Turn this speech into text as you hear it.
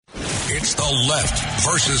It's the left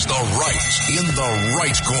versus the right. In the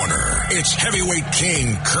right corner, it's heavyweight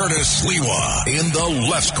king Curtis Lewa. In the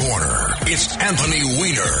left corner, it's Anthony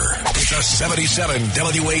Weiner. It's a 77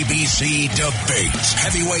 WABC debate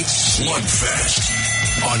heavyweight slugfest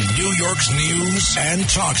on New York's news and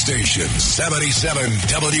talk station, 77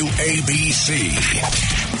 WABC.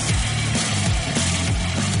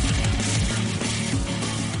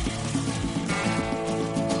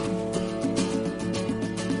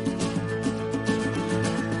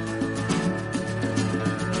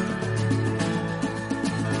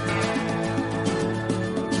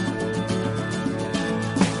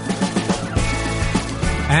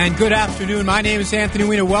 And good afternoon. My name is Anthony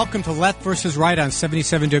Weiner. Welcome to Left versus Right on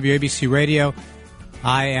 77 WABC Radio.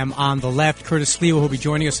 I am on the left. Curtis Lewa will be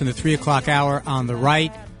joining us in the 3 o'clock hour on the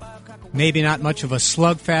right. Maybe not much of a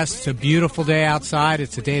slugfest. It's a beautiful day outside.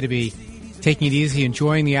 It's a day to be taking it easy,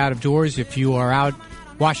 enjoying the out of doors. If you are out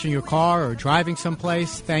washing your car or driving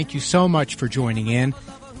someplace, thank you so much for joining in.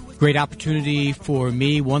 Great opportunity for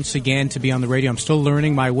me once again to be on the radio. I'm still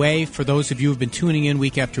learning my way. For those of you who have been tuning in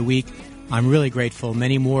week after week, I'm really grateful.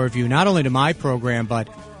 Many more of you, not only to my program,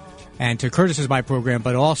 and to Curtis's my program,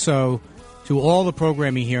 but also to all the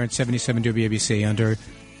programming here at 77 WABC under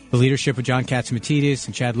the leadership of John Katzimatidis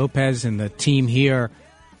and Chad Lopez and the team here.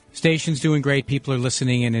 Station's doing great. People are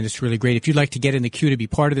listening in, and it's really great. If you'd like to get in the queue to be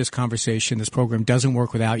part of this conversation, this program doesn't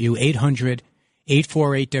work without you.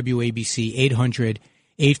 800-848-WABC,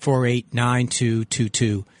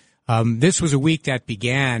 800-848-9222. This was a week that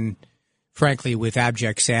began, frankly, with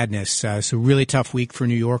abject sadness. It's a really tough week for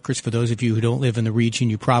New Yorkers. For those of you who don't live in the region,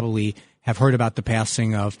 you probably have heard about the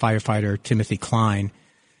passing of firefighter Timothy Klein,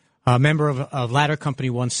 a member of Ladder Company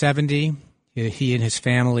 170. He and his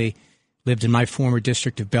family lived in my former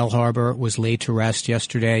district of Bell Harbor, was laid to rest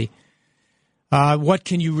yesterday. What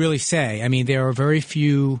can you really say? I mean, there are very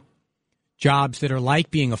few jobs that are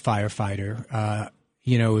like being a firefighter.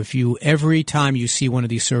 Every time you see one of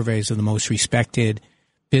these surveys of the most respected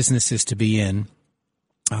businesses to be in,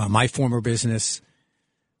 my former business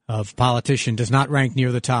of politician does not rank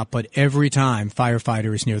near the top, but every time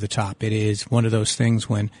firefighter is near the top. It is one of those things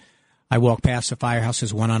when I walk past the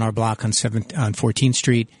firehouses, one on our block on 14th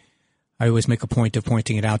Street, I always make a point of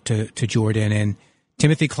pointing it out to Jordan. And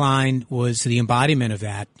Timothy Klein was the embodiment of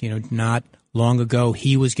that. Not long ago,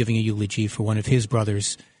 he was giving a eulogy for one of his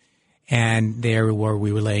brothers, and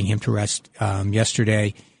we were laying him to rest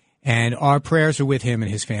yesterday. And our prayers are with him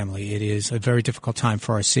and his family. It is a very difficult time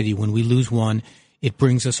for our city. When we lose one, it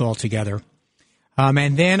brings us all together.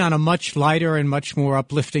 And then on a much lighter and much more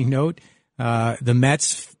uplifting note, the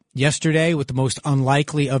Mets yesterday with the most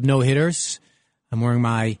unlikely of no-hitters. I'm wearing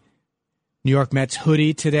my New York Mets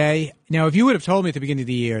hoodie today. Now, if you would have told me at the beginning of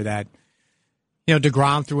the year that,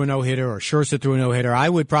 DeGrom threw a no-hitter or Scherzer threw a no-hitter, I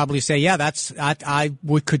would probably say, yeah,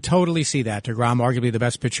 could totally see that. DeGrom, arguably the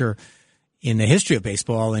best pitcher in the history of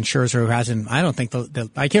baseball, and Scherzer hasn't, I don't think,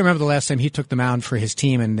 I can't remember the last time he took the mound for his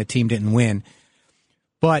team and the team didn't win.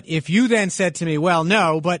 But if you then said to me, well,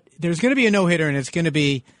 no, but there's going to be a no-hitter and it's going to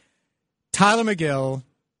be Tyler McGill,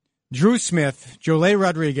 Drew Smith, Joely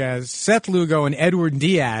Rodriguez, Seth Lugo, and Edward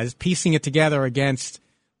Diaz piecing it together against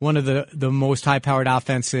one of the most high-powered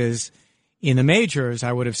offenses in the majors,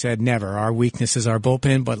 I would have said never. Our weakness is our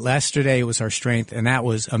bullpen, but yesterday it was our strength, and that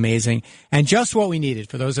was amazing. And just what we needed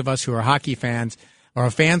for those of us who are hockey fans, or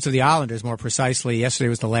fans of the Islanders more precisely. Yesterday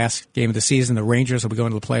was the last game of the season. The Rangers will be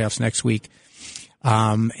going to the playoffs next week.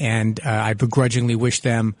 I begrudgingly wish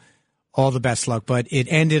them all the best luck. But it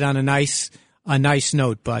ended on a nice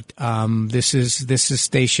note. But this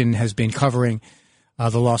station has been covering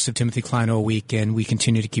the loss of Timothy Klein all week, and we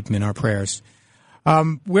continue to keep him in our prayers.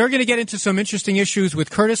 We're going to get into some interesting issues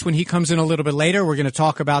with Curtis when he comes in a little bit later. We're going to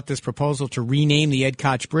talk about this proposal to rename the Ed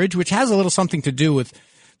Koch Bridge, which has a little something to do with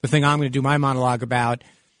the thing I'm going to do my monologue about.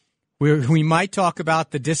 We might talk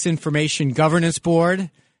about the Disinformation Governance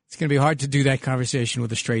Board. It's going to be hard to do that conversation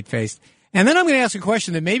with a straight face. And then I'm going to ask a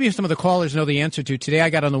question that maybe some of the callers know the answer to. Today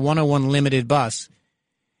I got on the 101 Limited bus,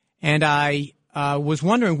 and I was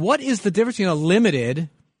wondering, what is the difference between a Limited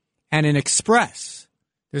and an Express?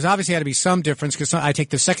 There's obviously had to be some difference because I take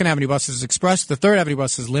the 2nd Avenue bus as Express, the 3rd Avenue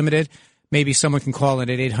bus is Limited. Maybe someone can call in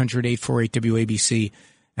at 800-848-WABC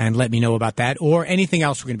and let me know about that or anything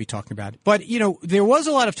else we're going to be talking about. But, there was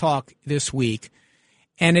a lot of talk this week,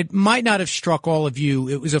 and it might not have struck all of you.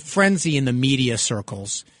 It was a frenzy in the media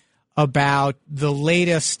circles about the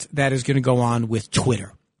latest that is going to go on with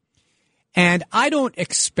Twitter. And I don't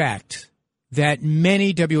expect that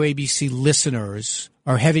many WABC listeners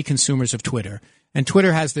are heavy consumers of Twitter. And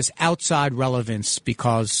Twitter has this outside relevance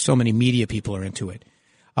because so many media people are into it.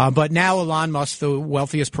 But now Elon Musk, the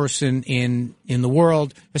wealthiest person in the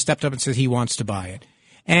world, has stepped up and says he wants to buy it.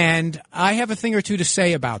 And I have a thing or two to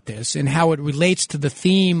say about this and how it relates to the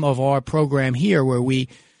theme of our program here, where we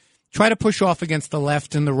try to push off against the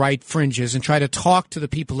left and the right fringes and try to talk to the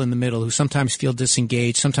people in the middle who sometimes feel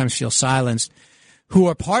disengaged, sometimes feel silenced, who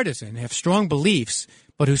are partisan, have strong beliefs,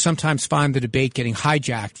 but who sometimes find the debate getting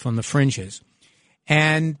hijacked from the fringes.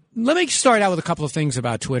 And let me start out with a couple of things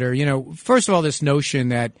about Twitter. First of all, this notion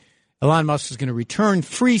that Elon Musk is going to return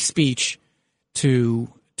free speech to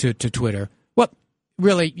Twitter. Well,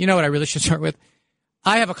 really, you know what I really should start with?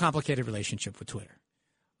 I have a complicated relationship with Twitter.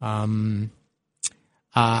 I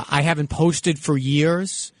haven't posted for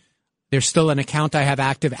years. There's still an account I have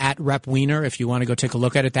active at Rep Weiner, if you want to go take a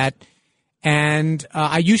look at it. And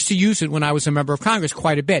I used to use it when I was a member of Congress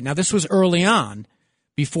quite a bit. Now, this was early on,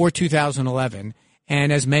 before 2011.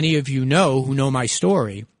 And as many of you know who know my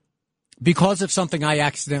story, because of something I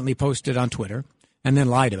accidentally posted on Twitter, and then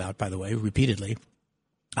lied about, by the way, repeatedly,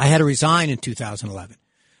 I had to resign in 2011.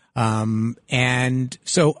 And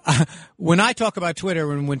so when I talk about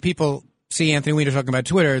Twitter, and when people see Anthony Weiner talking about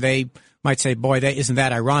Twitter, they might say, boy, isn't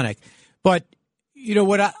that ironic? But you know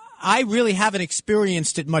what? I really haven't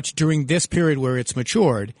experienced it much during this period where it's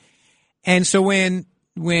matured. And so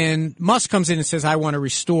when Musk comes in and says, I want to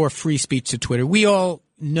restore free speech to Twitter, we all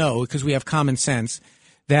know, because we have common sense,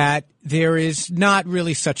 that there is not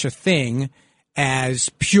really such a thing as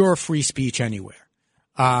pure free speech anywhere.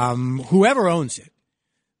 Whoever owns it,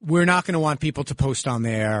 we're not going to want people to post on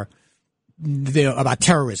there about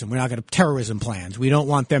terrorism. We're not going to terrorism plans. We don't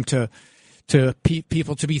want them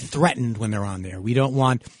people to be threatened when they're on there. We don't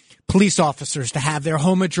want police officers to have their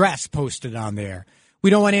home address posted on there. We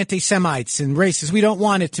don't want anti-Semites and racists. We don't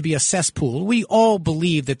want it to be a cesspool. We all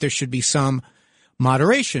believe that there should be some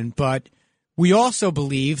moderation, but we also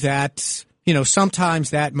believe that,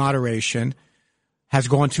 sometimes that moderation has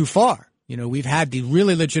gone too far. We've had the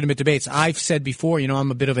really legitimate debates. I've said before,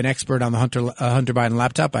 I'm a bit of an expert on the Hunter Biden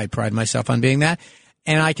laptop. I pride myself on being that.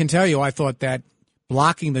 And I can tell you, I thought that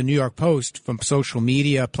blocking the New York Post from social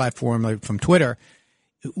media platform, like from Twitter,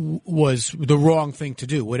 was the wrong thing to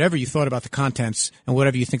do. Whatever you thought about the contents and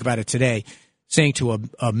whatever you think about it today, saying to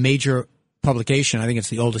a major publication, I think it's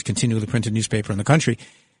the oldest continually printed newspaper in the country,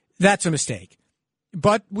 that's a mistake.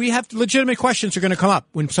 But we have legitimate questions are going to come up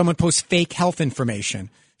when someone posts fake health information.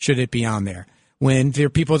 Should it be on there? When there are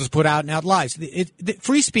people just put out and out lies.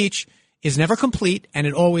 Free speech is never complete, and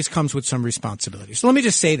it always comes with some responsibility. So let me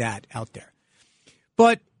just say that out there.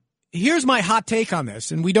 But here's my hot take on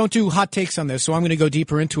this, and we don't do hot takes on this, so I'm going to go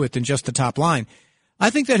deeper into it than just the top line. I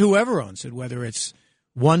think that whoever owns it, whether it's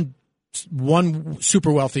one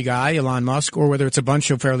super wealthy guy, Elon Musk, or whether it's a bunch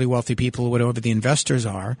of fairly wealthy people, whatever the investors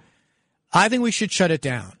are, I think we should shut it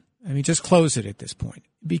down. I mean, just close it at this point.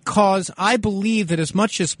 Because I believe that as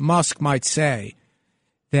much as Musk might say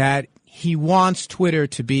that he wants Twitter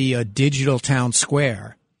to be a digital town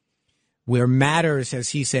square where matters, as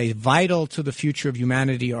he says, vital to the future of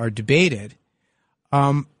humanity are debated,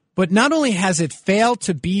 but not only has it failed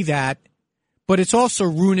to be that, but it's also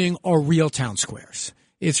ruining our real town squares.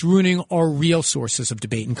 It's ruining our real sources of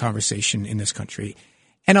debate and conversation in this country.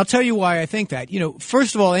 And I'll tell you why I think that.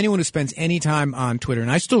 First of all, anyone who spends any time on Twitter,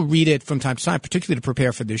 and I still read it from time to time, particularly to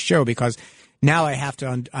prepare for this show, because now I have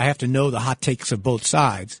to know the hot takes of both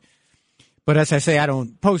sides. But as I say, I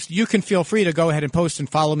don't post. You can feel free to go ahead and post and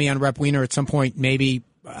follow me on Rep Weiner at some point. Maybe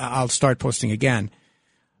I'll start posting again.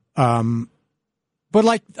 But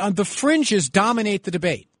the fringes dominate the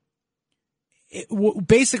debate.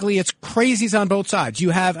 Basically, it's crazies on both sides.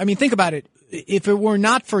 Think about it. If it were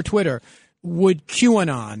not for Twitter, would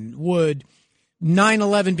QAnon, would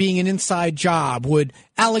 9/11 being an inside job, would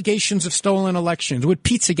allegations of stolen elections, would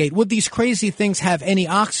Pizzagate, would these crazy things have any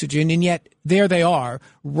oxygen? And yet there they are,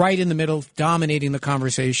 right in the middle, dominating the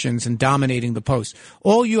conversations and dominating the posts.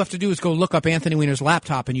 All you have to do is go look up Anthony Weiner's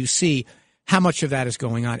laptop and you see how much of that is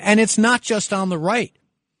going on. And it's not just on the right.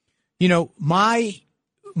 My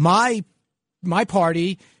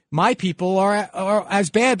party, my people are as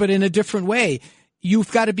bad, but in a different way.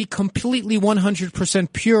 You've got to be completely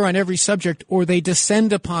 100% pure on every subject, or they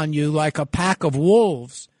descend upon you like a pack of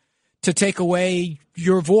wolves to take away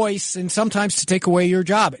your voice and sometimes to take away your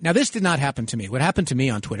job. Now, this did not happen to me. What happened to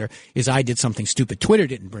me on Twitter is I did something stupid. Twitter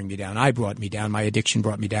didn't bring me down. I brought me down. My addiction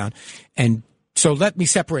brought me down. And so let me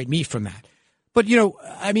separate me from that. But,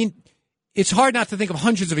 it's hard not to think of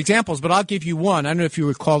hundreds of examples, but I'll give you one. I don't know if you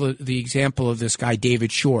recall the example of this guy,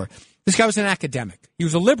 David Shore. This guy was an academic. He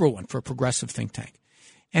was a liberal one for a progressive think tank.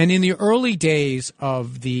 And in the early days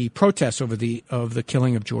of the protests of the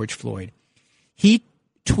killing of George Floyd, he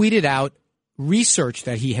tweeted out research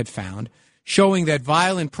that he had found showing that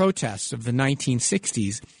violent protests of the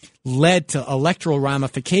 1960s led to electoral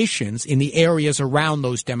ramifications in the areas around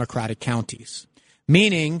those Democratic counties.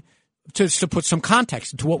 Meaning, just to put some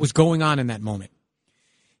context into what was going on in that moment,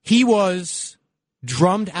 he was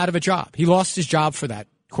drummed out of a job. He lost his job for that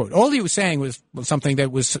quote. All he was saying was something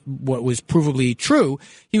that was what was provably true.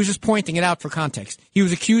 He was just pointing it out for context. He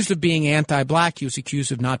was accused of being anti-black. He was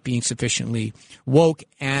accused of not being sufficiently woke,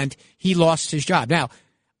 and he lost his job. Now,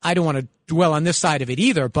 I don't want to dwell on this side of it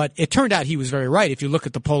either, but it turned out he was very right. If you look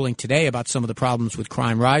at the polling today about some of the problems with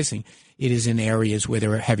crime rising, it is in areas where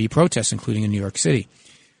there are heavy protests, including in New York City.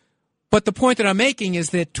 But the point that I'm making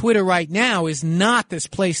is that Twitter right now is not this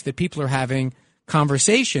place that people are having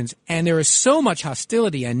conversations, and there is so much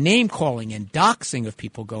hostility and name-calling and doxing of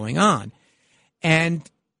people going on. And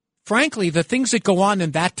frankly, the things that go on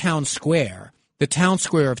in that town square, the town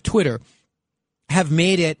square of Twitter, have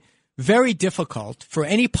made it very difficult for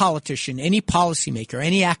any politician, any policymaker,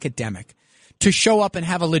 any academic to show up and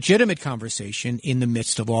have a legitimate conversation in the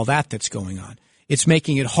midst of all that's going on. It's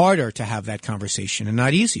making it harder to have that conversation and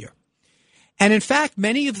not easier. And in fact,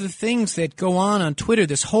 many of the things that go on Twitter,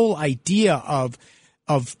 this whole idea of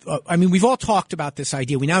we've all talked about this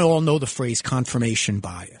idea. We now all know the phrase confirmation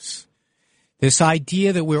bias. This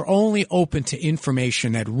idea that we're only open to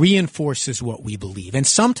information that reinforces what we believe. And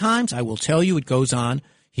sometimes, I will tell you, it goes on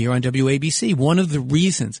here on WABC. One of the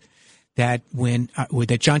reasons that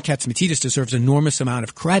that John Catsimatidis deserves enormous amount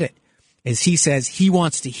of credit is he says he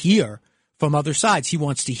wants to hear from other sides. He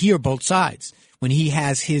wants to hear both sides. When he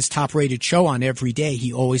has his top-rated show on every day,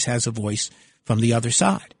 he always has a voice from the other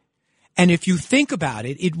side. And if you think about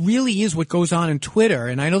it, it really is what goes on in Twitter,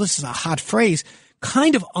 and I know this is a hot phrase,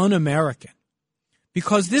 kind of un-American.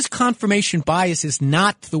 Because this confirmation bias is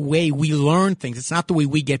not the way we learn things. It's not the way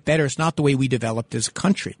we get better. It's not the way we developed as a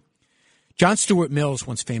country. John Stuart Mills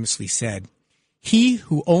once famously said, "He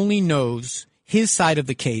who only knows his side of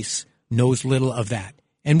the case knows little of that."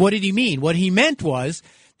 And what did he mean? What he meant was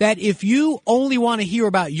that if you only want to hear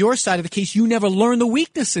about your side of the case, you never learn the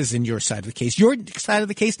weaknesses in your side of the case. Your side of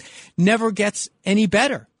the case never gets any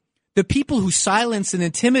better. The people who silence and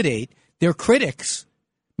intimidate their critics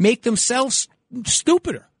make themselves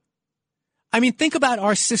stupider. I mean, think about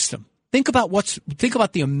our system. Think about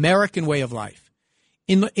the American way of life.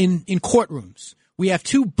 In courtrooms, we have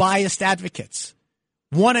two biased advocates,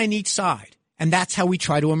 one on each side, and that's how we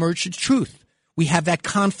try to emerge to truth. We have that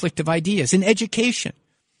conflict of ideas. In education,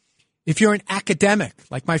 if you're an academic,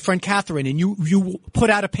 like my friend Catherine, and you put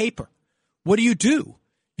out a paper, what do?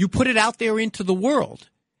 You put it out there into the world.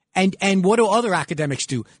 And what do other academics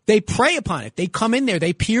do? They prey upon it. They come in there,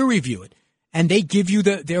 they peer review it, and they give you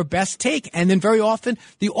their best take. And then very often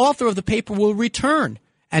the author of the paper will return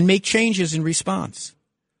and make changes in response.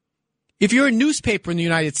 If you're a newspaper in the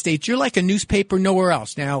United States, you're like a newspaper nowhere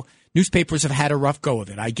else. Now, newspapers have had a rough go of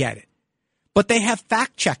it. I get it. But they have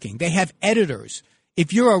fact-checking. They have editors.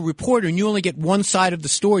 If you're a reporter and you only get one side of the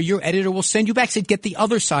story, your editor will send you back and say, get the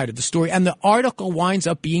other side of the story. And the article winds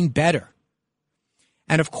up being better.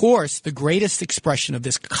 And of course, the greatest expression of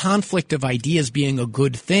this conflict of ideas being a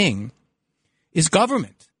good thing is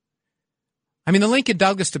government. I mean, the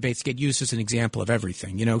Lincoln-Douglas debates get used as an example of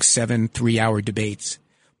everything, 7 3-hour debates.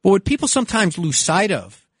 But what people sometimes lose sight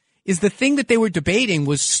of is the thing that they were debating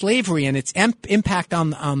was slavery and its impact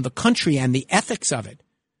on the country and the ethics of it.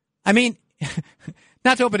 I mean,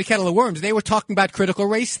 not to open a kettle of worms, they were talking about critical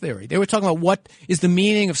race theory. They were talking about what is the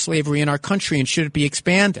meaning of slavery in our country and should it be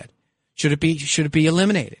expanded? Should it be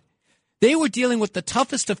eliminated? They were dealing with the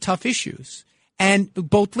toughest of tough issues. And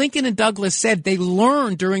both Lincoln and Douglas said they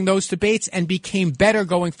learned during those debates and became better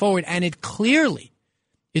going forward. And it clearly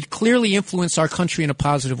influenced our country in a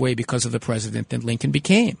positive way because of the president that Lincoln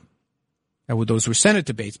became. Now, those were Senate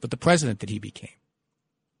debates, but the president that he became.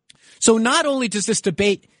 So not only does this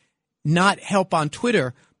debate not help on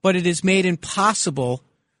Twitter, but it is made impossible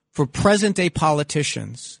for present-day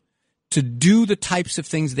politicians to do the types of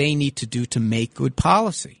things they need to do to make good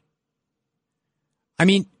policy. I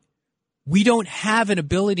mean, we don't have an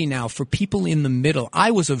ability now for people in the middle.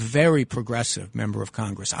 I was a very progressive member of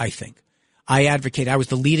Congress, I think. I was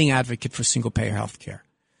the leading advocate for single-payer health care.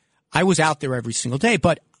 I was out there every single day,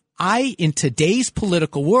 but I, in today's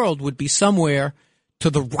political world, would be somewhere to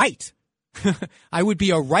the right. I would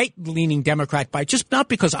be a right-leaning Democrat not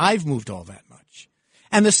because I've moved all that much.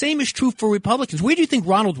 And the same is true for Republicans. Where do you think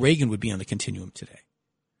Ronald Reagan would be on the continuum today?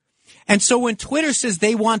 And so when Twitter says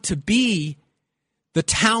they want to be the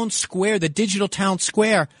town square, the digital town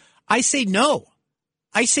square, I say no.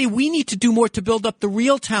 I say we need to do more to build up the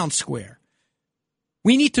real town square.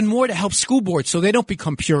 We need to more to help school boards so they don't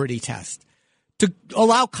become purity tests. to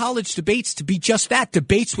allow college debates to be just that,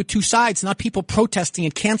 debates with two sides, not people protesting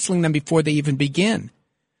and canceling them before they even begin.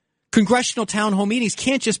 Congressional town hall meetings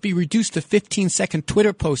can't just be reduced to 15-second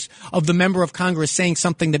Twitter posts of the member of Congress saying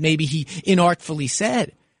something that maybe he inartfully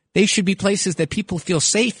said. They should be places that people feel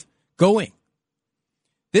safe going.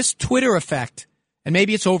 This Twitter effect, and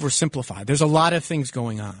maybe it's oversimplified, there's a lot of things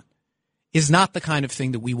going on, is not the kind of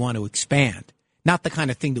thing that we want to expand, not the kind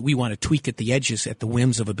of thing that we want to tweak at the edges at the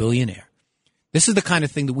whims of a billionaire. This is the kind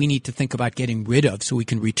of thing that we need to think about getting rid of so we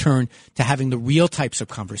can return to having the real types of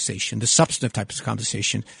conversation, the substantive types of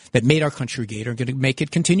conversation that made our country great and going to make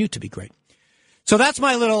it continue to be great. So that's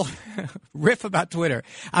my little riff about Twitter.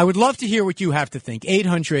 I would love to hear what you have to think.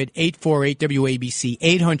 800-848-WABC,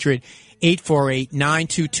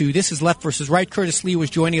 800-848-922. This is Left versus Right. Curtis Lee was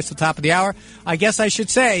joining us at the top of the hour. I guess I should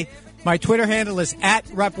say my Twitter handle is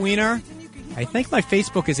 @RepWeiner. I think my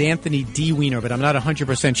Facebook is Anthony D. Weiner, but I'm not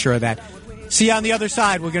 100% sure of that. See you on the other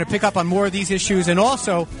side. We're going to pick up on more of these issues and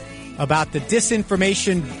also about the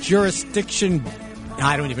disinformation jurisdiction.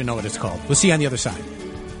 I don't even know what it's called. We'll see you on the other side.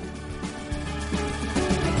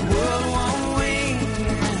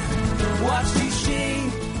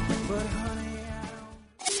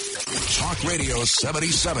 Talk Radio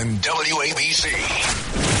 77 WABC.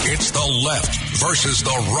 It's the left versus the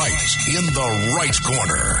right. In the right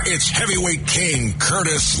corner, it's heavyweight king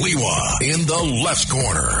Curtis Sliwa. In the left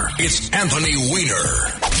corner, it's Anthony Weiner.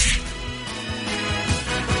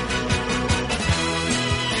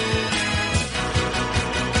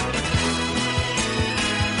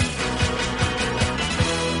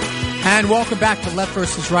 And welcome back to Left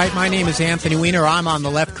versus Right. My name is Anthony Weiner. I'm on the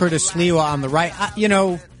left. Curtis Sliwa on the right.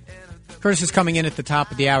 Curtis is coming in at the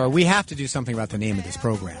top of the hour. We have to do something about the name of this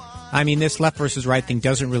program. I mean, this left versus right thing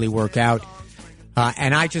doesn't really work out.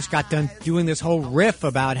 And I just got done doing this whole riff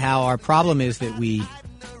about how our problem is that we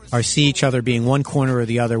see each other being one corner or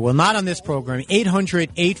the other. Well, not on this program.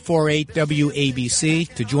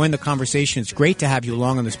 800-848-WABC to join the conversation. It's great to have you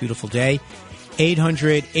along on this beautiful day.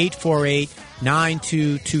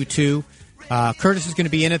 800-848-9222. Curtis is going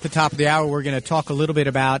to be in at the top of the hour. We're going to talk a little bit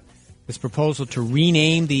about this proposal to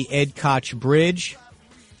rename the Ed Koch Bridge.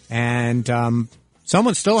 And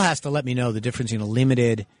someone still has to let me know the difference in a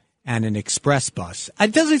limited and an express bus.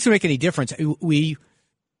 It doesn't seem to make any difference. As a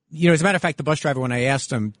matter of fact, the bus driver, when I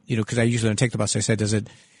asked him, because I usually don't take the bus, I said,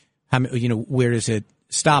 where does it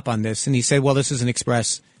stop on this? And he said, well, this is an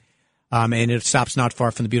express, and it stops not far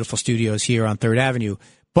from the beautiful studios here on 3rd Avenue.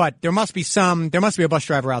 But there must be a bus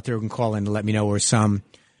driver out there who can call in to let me know, or some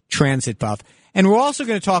transit buff. And we're also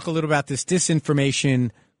going to talk a little about this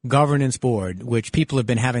Disinformation Governance Board, which people have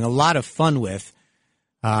been having a lot of fun with,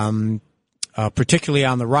 particularly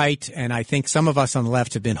on the right. And I think some of us on the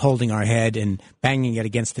left have been holding our head and banging it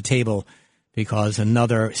against the table because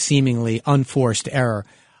another seemingly unforced error.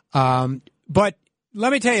 But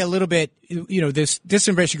let me tell you a little bit, this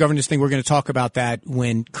Disinformation Governance thing, we're going to talk about that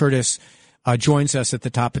when Curtis joins us at the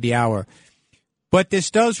top of the hour. But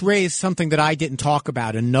this does raise something that I didn't talk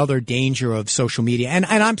about, another danger of social media. And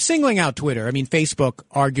I'm singling out Twitter. I mean, Facebook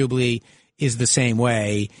arguably is the same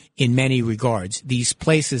way in many regards. These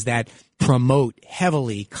places that promote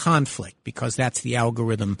heavily conflict because that's the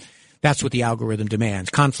algorithm. That's what the algorithm demands.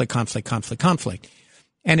 Conflict.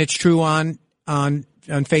 And it's true on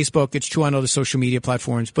Facebook. It's true on other social media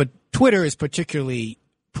platforms. But Twitter is particularly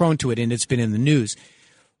prone to it, and it's been in the news.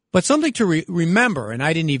 But something to remember, and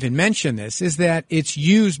I didn't even mention this, is that it's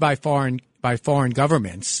used by foreign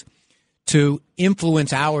governments to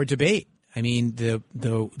influence our debate. I mean, the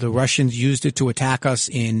Russians used it to attack us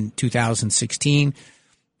in 2016.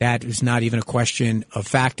 That is not even a question of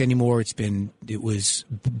fact anymore. It was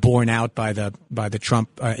borne out by the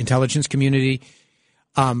Trump intelligence community.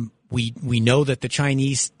 We know that the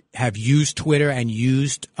Chinese have used Twitter and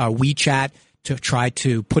used WeChat to try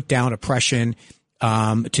to put down oppression.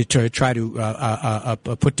 To try to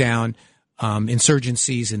put down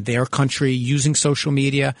insurgencies in their country using social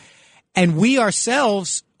media. And we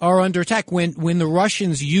ourselves are under attack. When the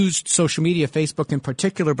Russians used social media, Facebook in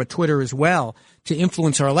particular, but Twitter as well, to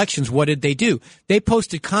influence our elections, what did they do? They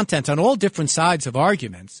posted content on all different sides of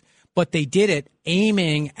arguments, but they did it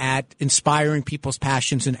aiming at inspiring people's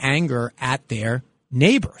passions and anger at their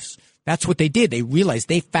neighbors. That's what they did. They realized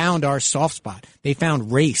they found our soft spot. They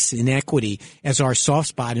found race, inequity as our soft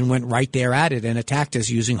spot and went right there at it and attacked us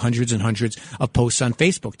using hundreds and hundreds of posts on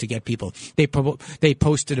Facebook to get people. They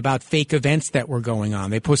posted about fake events that were going on.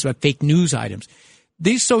 They posted about fake news items.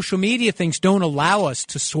 These social media things don't allow us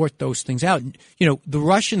to sort those things out. The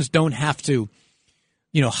Russians don't have to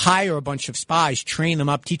hire a bunch of spies, train them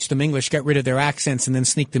up, teach them English, get rid of their accents, and then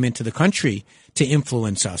sneak them into the country to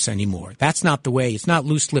influence us anymore. That's not the way. It's not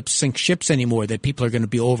loose lips sink ships anymore that people are going to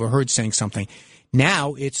be overheard saying something.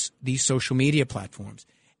 Now it's these social media platforms.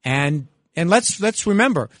 And let's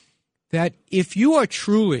remember that if you are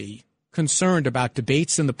truly concerned about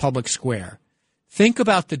debates in the public square, think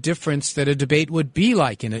about the difference that a debate would be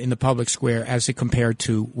like in the public square as it compared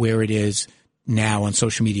to where it is now on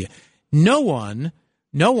social media. No one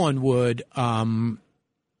would, and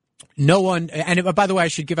by the way, I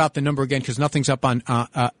should give out the number again because nothing's up on,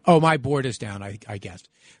 my board is down, I guess.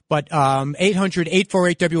 But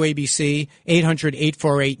 800-848-WABC,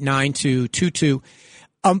 800-848-9222.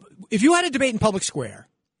 If you had a debate in public square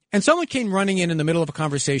and someone came running in the middle of a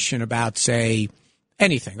conversation about, say,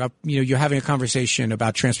 anything, you're having a conversation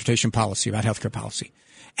about transportation policy, about healthcare policy,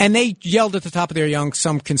 and they yelled at the top of their lungs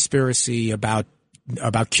some conspiracy about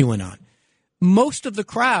QAnon. Most of the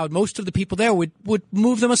crowd, most of the people there would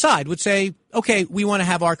move them aside, would say, okay, we want to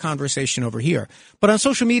have our conversation over here. But on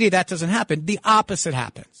social media, that doesn't happen. The opposite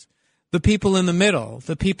happens. The people in the middle,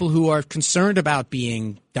 the people who are concerned about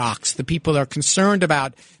being doxxed, the people that are concerned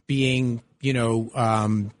about being,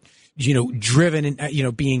 driven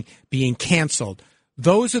and, being canceled.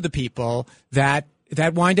 Those are the people that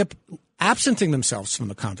wind up absenting themselves from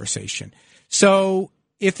the conversation. So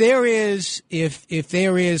if there is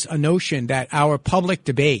a notion that our public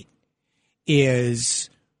debate is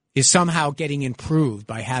somehow getting improved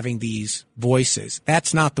by having these voices,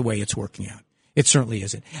 that's not the way it's working out. It certainly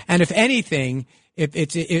isn't. And if anything, the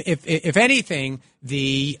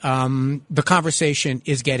conversation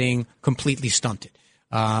is getting completely stunted.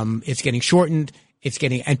 It's getting shortened.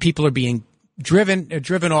 And people are being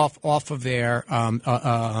driven off of their own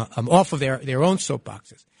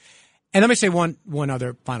soapboxes. And let me say one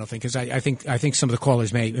other final thing, because I think some of the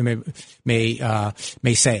callers may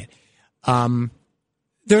say it.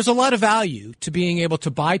 There's a lot of value to being able to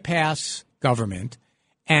bypass government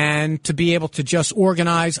and to be able to just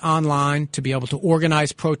organize online, to be able to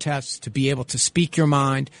organize protests, to be able to speak your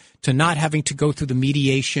mind, to not having to go through the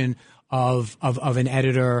mediation of an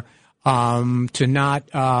editor, to not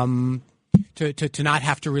have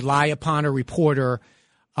to rely upon a reporter.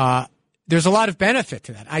 There's a lot of benefit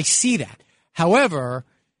to that. I see that. However,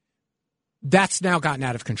 that's now gotten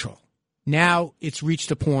out of control. Now it's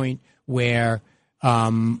reached a point where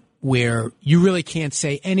you really can't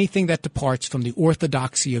say anything that departs from the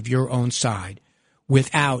orthodoxy of your own side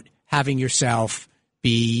without having yourself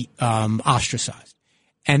be ostracized.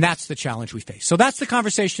 And that's the challenge we face. So that's the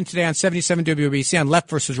conversation today on 77 WABC on Left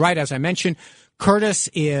versus Right. As I mentioned, Curtis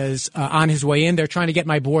is on his way in. They're trying to get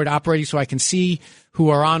my board operating so I can see who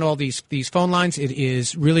are on all these phone lines. It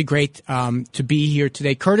is really great to be here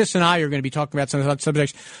today. Curtis and I are going to be talking about some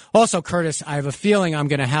subjects. Also, Curtis, I have a feeling I'm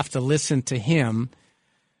going to have to listen to him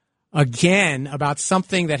again about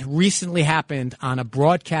something that recently happened on a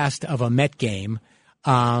broadcast of a Met game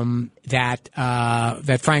that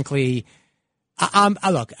frankly,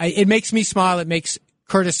 look, it makes me smile. It makes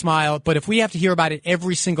Curtis smile. But if we have to hear about it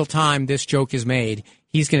every single time this joke is made,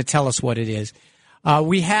 he's going to tell us what it is.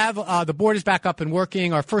 We have the board is back up and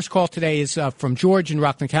working. Our first call today is from George in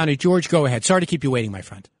Rockland County. George, go ahead. Sorry to keep you waiting, my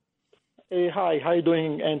friend. Hey, hi. How you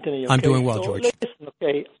doing, Anthony? Okay. I'm doing well, George. Listen,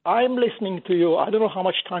 okay. I'm listening to you. I don't know how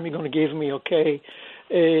much time you're going to give me, okay,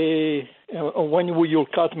 when you'll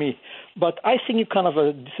cut me. But I think you're kind of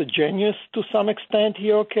disingenuous to some extent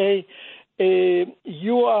here, okay?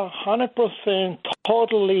 You are 100%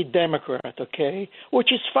 totally Democrat, okay,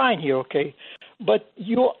 which is fine here, okay, but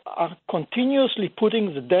you are continuously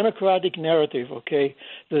putting the Democratic narrative, okay.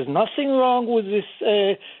 There's nothing wrong with this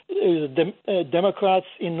Democrats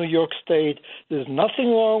in New York State. There's nothing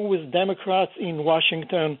wrong with Democrats in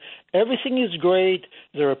Washington. Everything is great.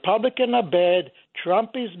 The Republicans are bad.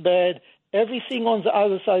 Trump is bad. Everything on the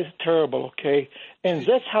other side is terrible, okay? And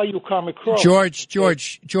that's how you come across. George,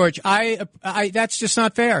 I that's just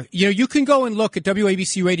not fair. You can go and look at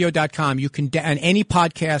WABCRadio.com. You can, on any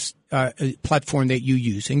podcast platform that you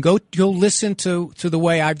use, and go listen to the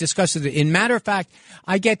way I've discussed it. In matter of fact,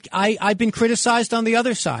 I've been criticized on the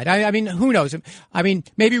other side. I mean, who knows? I mean,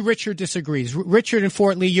 maybe Richard disagrees. Richard in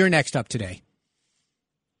Fort Lee, you're next up today.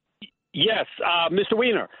 Yes, Mr.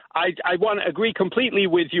 Weiner, I want to agree completely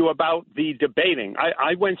with you about the debating.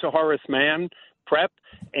 I went to Horace Mann prep,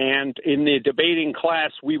 and in the debating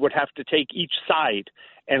class, we would have to take each side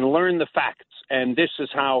and learn the facts. And this is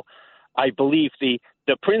how I believe the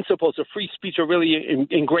principles of free speech are really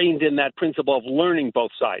ingrained in that principle of learning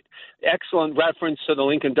both sides. Excellent reference to the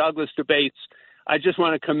Lincoln-Douglas debates. I just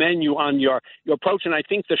want to commend you on your approach, and I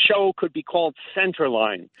think the show could be called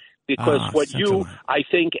Centerline, because what you, I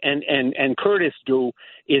think, and Curtis do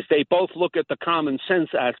is they both look at the common sense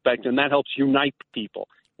aspect, and that helps unite people.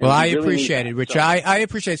 And well, I appreciate it, Rich. I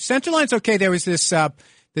appreciate it. Centerline's okay. There was this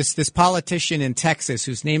this politician in Texas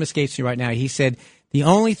whose name escapes me right now. He said the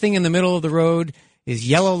only thing in the middle of the road is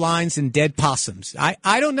yellow lines and dead possums.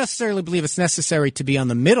 I don't necessarily believe it's necessary to be on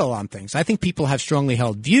the middle on things. I think people have strongly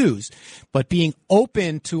held views, but being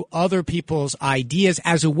open to other people's ideas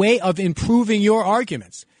as a way of improving your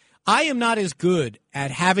arguments. I am not as good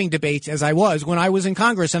at having debates as I was when I was in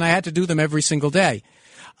Congress, and I had to do them every single day.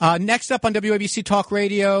 Next up on WABC Talk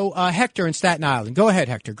Radio, Hector in Staten Island. Go ahead,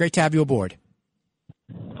 Hector. Great to have you aboard.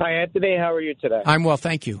 Hi, Anthony. How are you today? I'm well,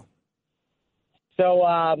 thank you. So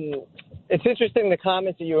it's interesting the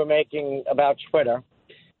comments that you were making about Twitter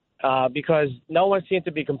because no one seemed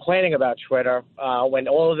to be complaining about Twitter when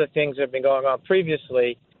all of the things that have been going on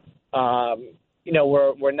previously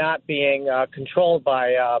we're not being controlled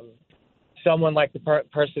by someone like the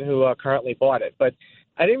person who currently bought it. But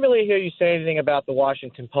I didn't really hear you say anything about the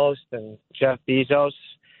Washington Post and Jeff Bezos.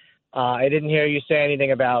 I didn't hear you say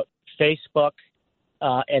anything about Facebook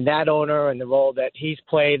and that owner and the role that he's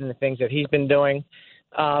played and the things that he's been doing.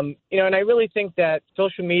 And I really think that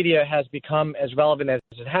social media has become as relevant as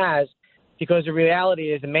it has because the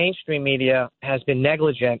reality is the mainstream media has been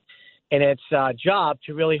negligent in its job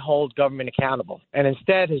to really hold government accountable, and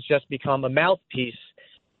instead has just become a mouthpiece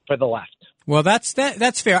for the left. Well, that's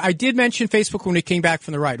fair. I did mention Facebook when we came back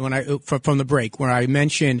from the right, from the break, where I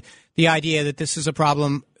mentioned the idea that this is a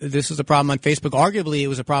problem. This is a problem on Facebook. Arguably, it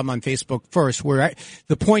was a problem on Facebook first.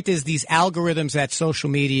 The point is, these algorithms that social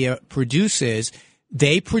media produces,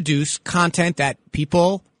 they produce content that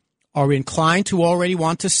people are inclined to already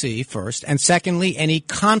want to see first, and secondly, any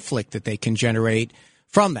conflict that they can generate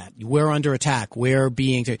from that. We're under attack. We're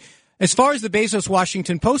being. As far as the Bezos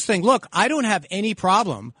Washington Post thing, look, I don't have any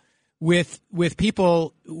problem with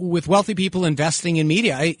people, with wealthy people investing in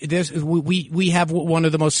media. We have one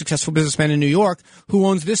of the most successful businessmen in New York who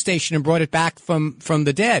owns this station and brought it back from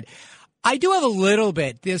the dead. I do have a little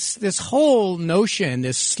bit this whole notion,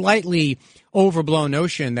 this slightly overblown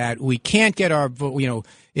notion that we can't get our,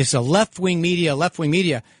 it's a left-wing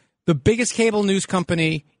media. The biggest cable news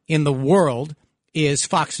company in the world is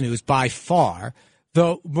Fox News by far.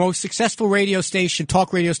 The most successful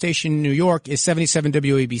talk radio station in New York is 77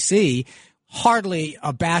 WABC. Hardly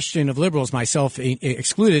a bastion of liberals, myself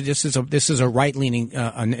excluded. This is a right-leaning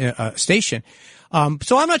station.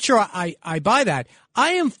 So I'm not sure I buy that.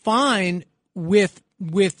 I am fine with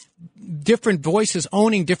different voices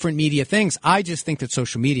owning different media things. I just think that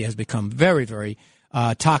social media has become very, very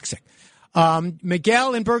toxic.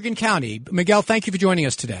 Miguel in Bergen County. Miguel, thank you for joining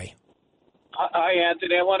us today. Hi,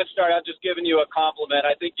 Anthony. I want to start out just giving you a compliment.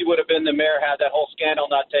 I think you would have been the mayor had that whole scandal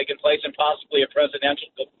not taken place and possibly a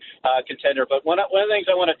presidential contender. But one of the things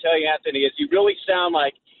I want to tell you, Anthony, is you really sound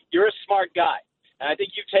like you're a smart guy. And I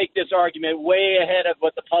think you take this argument way ahead of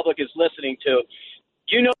what the public is listening to.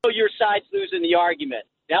 You know your side's losing the argument.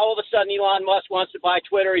 Now all of a sudden Elon Musk wants to buy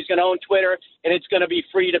Twitter. He's going to own Twitter, and it's going to be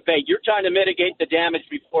free debate. You're trying to mitigate the damage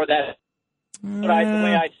before that. The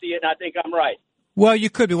way I see it, and I think I'm right. Well, you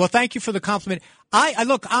could be. Well, thank you for the compliment.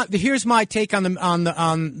 Look. Here's my take on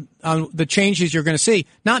the changes you're going to see.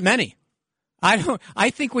 Not many. I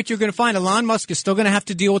think what you're going to find, Elon Musk is still going to have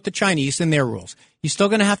to deal with the Chinese and their rules. He's still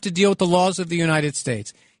going to have to deal with the laws of the United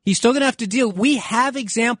States. He's still going to have to deal. We have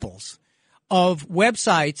examples of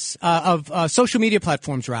websites, of social media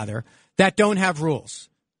platforms, rather, that don't have rules.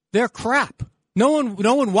 They're crap. No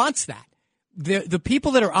one wants that. The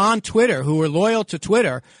people that are on Twitter, who are loyal to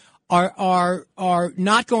Twitter, are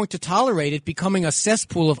not going to tolerate it becoming a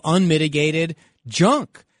cesspool of unmitigated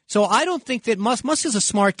junk. So I don't think that Musk is a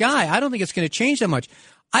smart guy. I don't think it's going to change that much.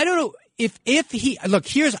 I don't know if he look.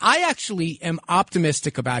 I actually am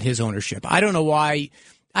optimistic about his ownership. I don't know why.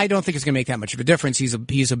 I don't think it's going to make that much of a difference.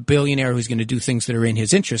 He's a billionaire who's going to do things that are in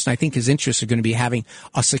his interest. And I think his interests are going to be having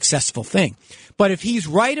a successful thing. But if he's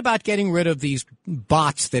right about getting rid of these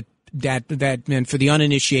bots that meant for the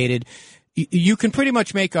uninitiated, you can pretty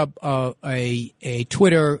much make up a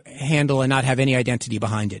Twitter handle and not have any identity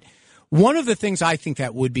behind it. One of the things I think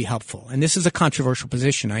that would be helpful, and this is a controversial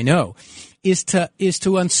position, I know, is to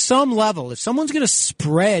on some level, if someone's going to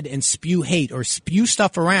spread and spew hate or spew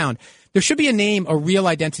stuff around, there should be a name, a real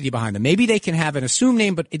identity behind them. Maybe they can have an assumed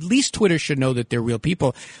name, but at least Twitter should know that they're real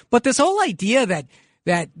people. But this whole idea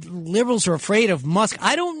that liberals are afraid of Musk,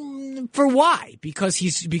 for why? Because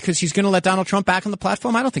he's going to let Donald Trump back on the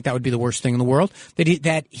platform? I don't think that would be the worst thing in the world.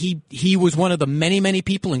 That he was one of the many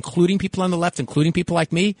people, including people on the left, including people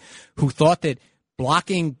like me, who thought that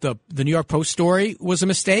blocking the New York Post story was a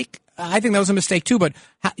mistake? I think that was a mistake too, but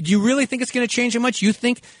do you really think it's going to change it much?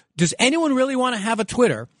 Does anyone really want to have a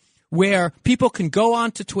Twitter where people can go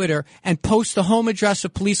onto Twitter and post the home address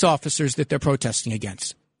of police officers that they're protesting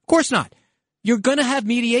against? Of course not. You're going to have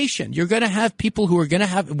mediation. You're going to have people who are going to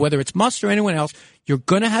have, whether it's Musk or anyone else, you're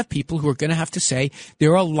going to have people who are going to have to say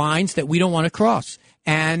there are lines that we don't want to cross.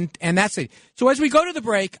 And that's it. So as we go to the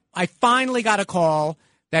break, I finally got a call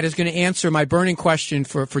that is going to answer my burning question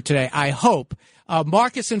for today, I hope.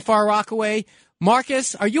 Marcus in Far Rockaway.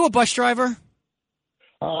 Marcus, are you a bus driver?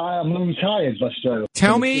 I'm a retired bus driver.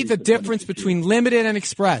 Tell me the difference between limited and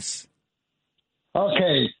express.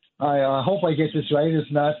 Okay. I hope I get this right.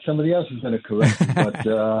 If not, somebody else is going to correct me.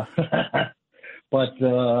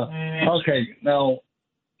 Okay. Now,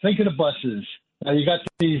 think of the buses. Now, you got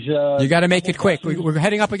these... you got to make it quick. We're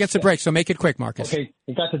heading up against the break, so make it quick, Marcus. Okay.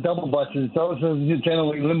 You got the double buses. Those are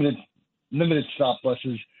generally limited stop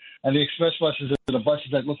buses. And the express buses are the buses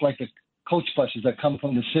that look like the coach buses that come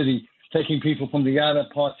from the city, taking people from the outer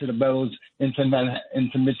parts of the boroughs into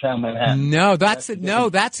Midtown Manhattan. No, that's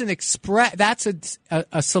an express. That's a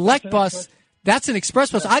select bus. That's an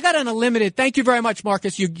express bus. I got on a limited. Thank you very much,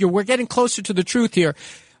 Marcus. We're getting closer to the truth here.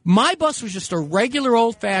 My bus was just a regular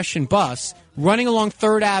old-fashioned bus running along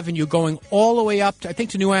 3rd Avenue, going all the way up to, I think,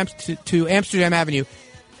 to Amsterdam Avenue,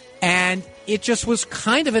 and it just was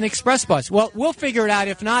kind of an express bus. Well, we'll figure it out.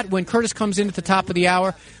 If not, when Curtis comes in at the top of the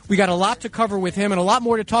hour, we got a lot to cover with him and a lot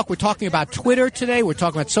more to talk. We're talking about Twitter today. We're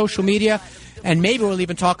talking about social media. And maybe we'll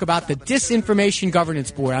even talk about the Disinformation Governance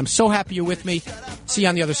Board. I'm so happy you're with me. See you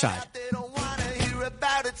on the other side.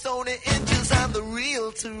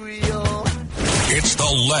 It's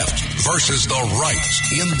the left versus the right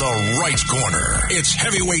in the right corner. It's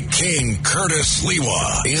heavyweight king Curtis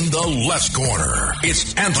Lewa in the left corner.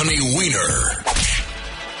 It's Anthony Weiner.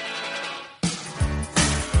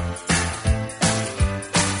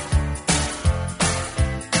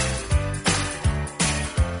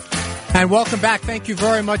 And welcome back. Thank you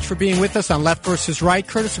very much for being with us on Left versus Right.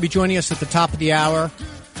 Curtis will be joining us at the top of the hour.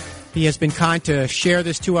 He has been kind to share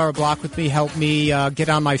this 2-hour block with me, help me get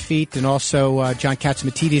on my feet, and also John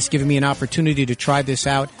Katsimatidis giving me an opportunity to try this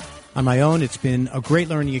out on my own. It's been a great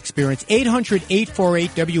learning experience.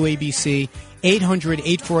 800-848-WABC,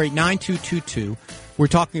 800-848-9222. We're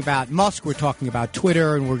talking about Musk, we're talking about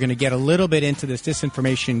Twitter, and we're going to get a little bit into this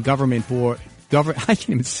Disinformation Government Board. I can't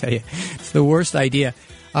even say it. It's the worst idea.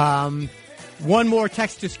 One more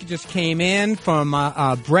text just came in from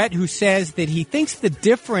Brett, who says that he thinks the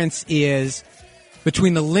difference is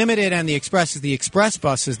between the limited and the express is the express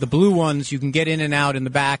buses, the blue ones, you can get in and out in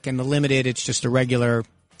the back, and the limited, it's just a regular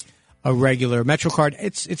Metro card.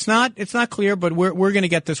 It's not clear, but we're going to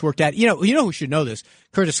get this worked out. You know who should know this?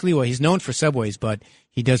 Curtis Lewa. He's known for subways, but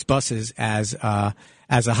he does buses as a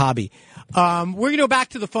hobby. We're going to go back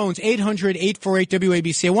to the phones,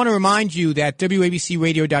 800-848-WABC. I want to remind you that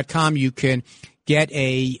WABCRadio.com, you can get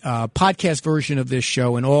a podcast version of this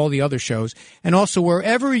show and all the other shows. And also,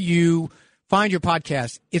 wherever you find your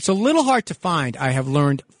podcast, it's a little hard to find, I have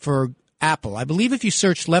learned, for Apple. I believe if you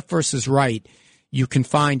search Left versus Right, you can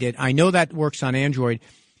find it. I know that works on Android.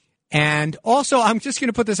 And also, I'm just going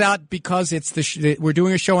to put this out because we're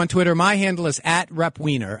doing a show on Twitter. My handle is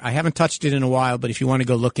 @RepWeiner. I haven't touched it in a while, but if you want to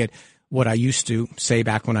go look at what I used to say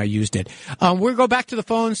back when I used it. We're going to go back to the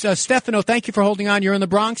phones. Stefano, thank you for holding on. You're in the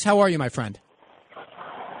Bronx. How are you, my friend?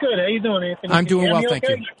 Good. How you doing, Anthony? I'm doing well, thank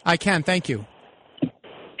you. I can, thank you.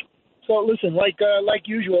 So, listen, like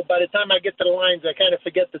usual, by the time I get to the lines, I kind of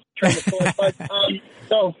forget the train of thought. But,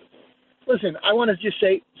 so, listen, I want to just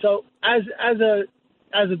say, so as a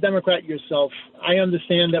Democrat yourself, I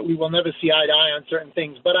understand that we will never see eye to eye on certain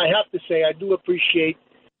things, but I have to say I do appreciate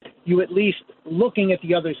you at least looking at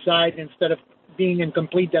the other side instead of being in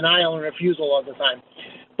complete denial and refusal all the time.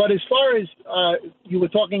 But as far as you were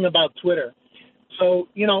talking about Twitter, so,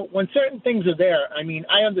 when certain things are there, I mean,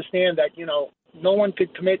 I understand that, no one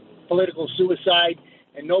could commit political suicide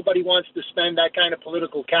and nobody wants to spend that kind of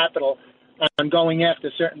political capital on going after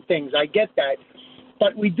certain things. I get that.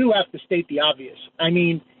 But we do have to state the obvious. I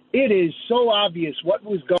mean, it is so obvious what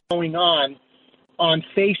was going on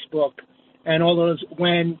Facebook and all those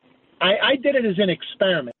when I did it as an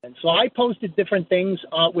experiment. So I posted different things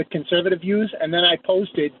with conservative views, and then I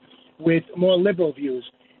posted with more liberal views.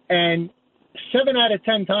 And 7 out of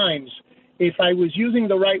 10 times, if I was using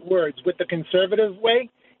the right words with the conservative way,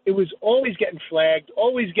 it was always getting flagged,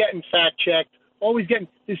 always getting fact-checked,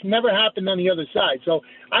 this never happened on the other side. So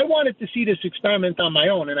I wanted to see this experiment on my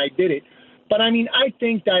own, and I did it. But, I mean, I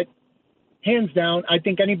think that, hands down, I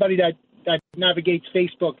think anybody that navigates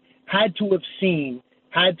Facebook had to have seen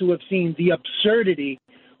had to have seen the absurdity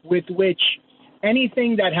with which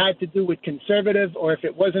anything that had to do with conservative, or if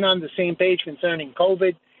it wasn't on the same page concerning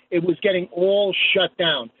COVID, it was getting all shut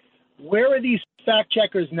down. Where are these fact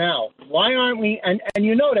checkers now? Why aren't we? And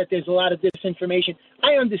you know that there's a lot of disinformation.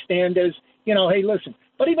 I understand there's, hey, listen,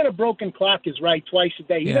 but even a broken clock is right twice a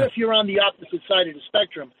day. Even if you're on the opposite side of the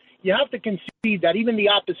spectrum, you have to concede that even the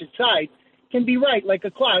opposite side can be right, like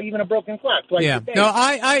a clock, even a broken clock twice a day.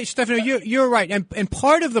 No, Stefano, you're right. And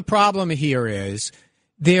part of the problem here is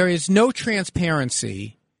there is no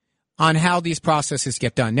transparency on how these processes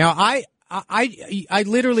get done. Now, I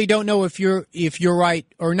literally don't know if you're right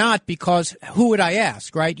or not, because who would I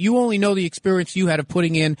ask, right? You only know the experience you had of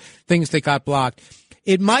putting in things that got blocked.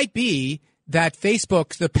 It might be that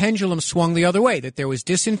Facebook, the pendulum swung the other way, that there was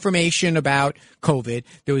disinformation about COVID,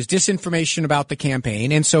 there was disinformation about the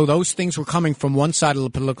campaign, and so those things were coming from one side of the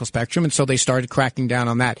political spectrum, and so they started cracking down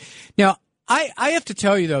on that. Now, I have to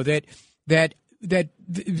tell you, though, that at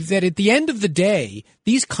the end of the day,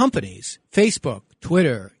 these companies, Facebook,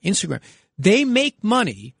 Twitter, Instagram, they make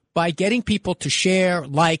money by getting people to share,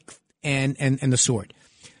 like, and the sort.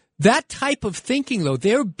 That type of thinking, though,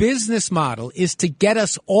 their business model is to get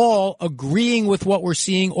us all agreeing with what we're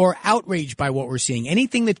seeing or outraged by what we're seeing.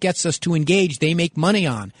 Anything that gets us to engage, they make money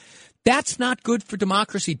on. That's not good for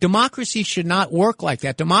democracy. Democracy should not work like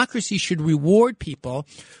that. Democracy should reward people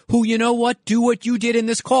who, do what you did in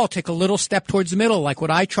this call. Take a little step towards the middle, like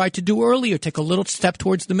what I tried to do earlier. Take a little step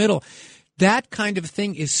towards the middle. That kind of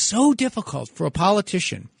thing is so difficult for a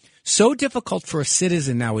politician, so difficult for a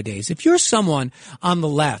citizen nowadays. If you're someone on the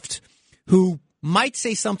left who might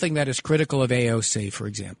say something that is critical of AOC, for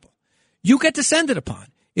example, you get descended upon.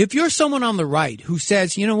 If you're someone on the right who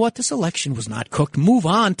says, you know what, this election was not cooked, move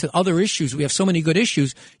on to other issues, we have so many good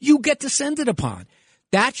issues, you get descended upon.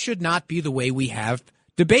 That should not be the way we have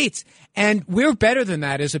debates. And we're better than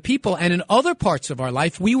that as a people. And in other parts of our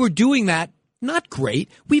life, we were doing that. Not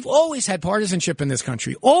great. We've always had partisanship in this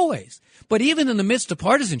country, always. But even in the midst of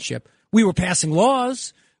partisanship, we were passing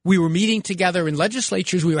laws. We were meeting together in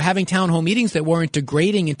legislatures. We were having town hall meetings that weren't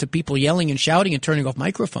degrading into people yelling and shouting and turning off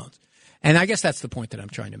microphones. And I guess that's the point that I'm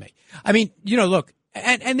trying to make. I mean, look,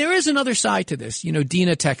 and there is another side to this.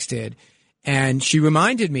 Dina texted, and she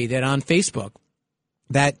reminded me that on Facebook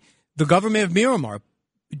that the government of Myanmar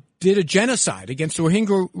did a genocide against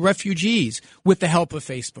Rohingya refugees with the help of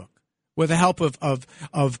Facebook, with the help of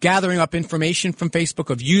gathering up information from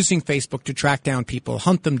Facebook, of using Facebook to track down people,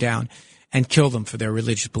 hunt them down, and kill them for their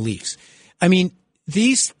religious beliefs. I mean,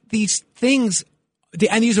 these things,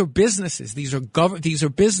 and these are businesses. These are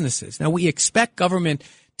businesses. Now, we expect government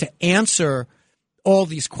to answer all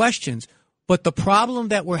these questions, but the problem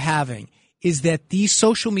that we're having is that these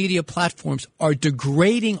social media platforms are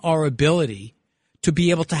degrading our ability to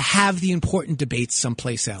be able to have the important debates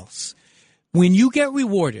someplace else. When you get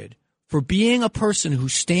rewarded for being a person who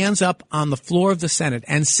stands up on the floor of the Senate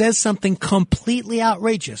and says something completely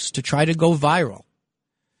outrageous to try to go viral.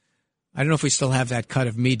 I don't know if we still have that cut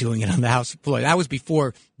of me doing it on the House floor. That was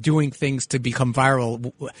before doing things to become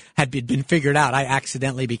viral had been figured out. I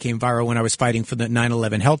accidentally became viral when I was fighting for the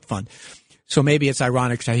 9/11 Health Fund. So maybe it's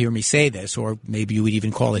ironic to hear me say this, or maybe you would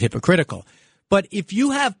even call it hypocritical. But if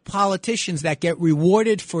you have politicians that get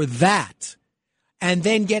rewarded for that and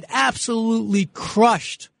then get absolutely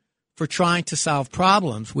crushed for trying to solve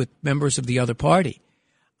problems with members of the other party.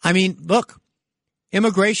 I mean, look,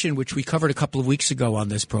 immigration, which we covered a couple of weeks ago on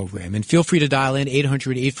this program, and feel free to dial in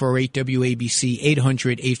 800-848-WABC,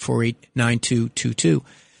 800-848-9222.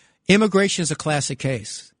 Immigration is a classic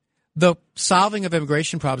case. The solving of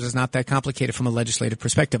immigration problems is not that complicated from a legislative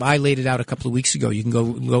perspective. I laid it out a couple of weeks ago. You can go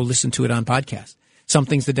listen to it on podcast. Some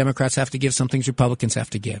things the Democrats have to give, some things Republicans have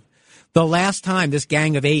to give. The last time this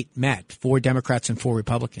gang of 8 met, 4 Democrats and 4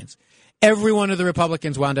 Republicans, every one of the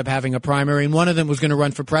Republicans wound up having a primary, and one of them was going to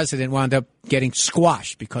run for president, wound up getting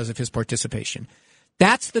squashed because of his participation.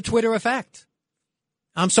 That's the Twitter effect.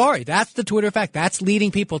 I'm sorry. That's the Twitter effect. That's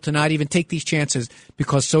leading people to not even take these chances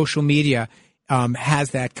because social media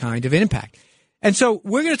has that kind of impact. And so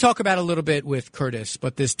we're going to talk about a little bit with Curtis,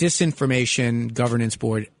 but this Disinformation Governance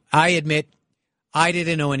Board, I admit I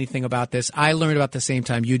didn't know anything about this. I learned about the same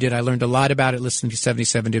time you did. I learned a lot about it listening to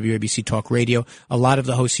 77 WABC Talk Radio. A lot of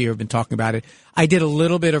the hosts here have been talking about it. I did a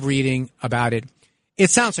little bit of reading about it. It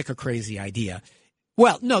sounds like a crazy idea.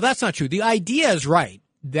 Well, no, that's not true. The idea is right,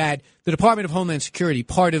 that the Department of Homeland Security,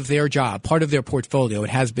 part of their job, part of their portfolio, it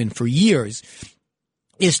has been for years,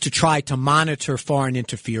 is to try to monitor foreign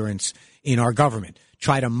interference in our government,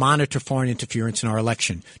 try to monitor foreign interference in our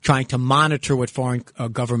election, trying to monitor what foreign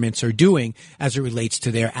governments are doing as it relates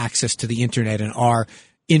to their access to the Internet and our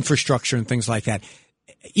infrastructure and things like that.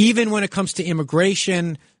 even when it comes to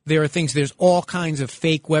immigration, there's all kinds of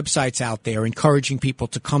fake websites out there encouraging people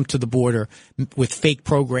to come to the border with fake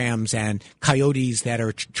programs and coyotes that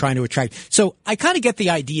are trying to attract. So I kind of get the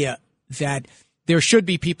idea that there should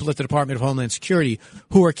be people at the Department of Homeland Security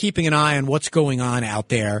who are keeping an eye on what's going on out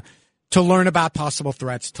there to learn about possible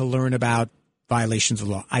threats, to learn about violations of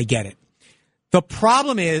law. I get it. The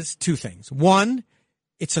problem is two things. One,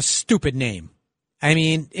 it's a stupid name. I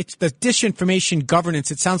mean, it's the disinformation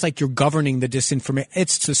governance. It sounds like you're governing the disinformation.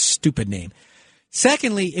 It's a stupid name.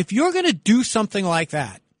 Secondly, if you're going to do something like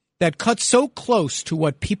that cuts so close to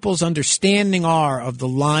what people's understanding are of the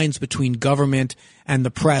lines between government and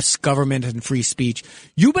the press, government and free speech,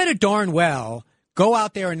 you better darn well go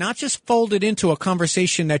out there and not just fold it into a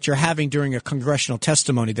conversation that you're having during a congressional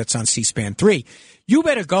testimony that's on C-SPAN 3. You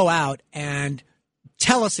better go out and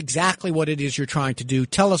tell us exactly what it is you're trying to do.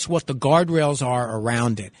 Tell us what the guardrails are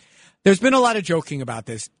around it. There's been a lot of joking about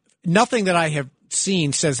this. Nothing that I have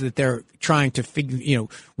seen says that they're trying to figure,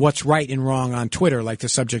 what's right and wrong on Twitter, like the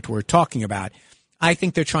subject we're talking about. I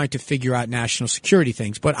think they're trying to figure out national security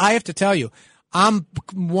things. But I have to tell you, I'm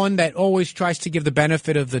one that always tries to give the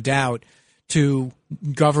benefit of the doubt to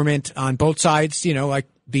government on both sides, like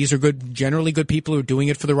these are generally good people who are doing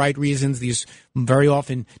it for the right reasons. These very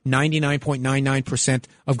often 99.99%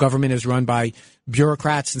 of government is run by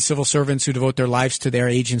bureaucrats and civil servants who devote their lives to their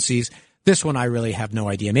agencies. This one I really have no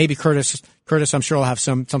idea. Maybe Curtis, I'm sure will have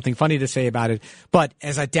something funny to say about it. But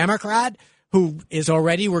as a Democrat who is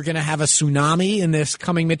already, we're going to have a tsunami in this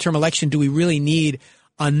coming midterm election, do we really need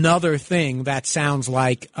another thing that sounds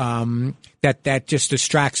like that just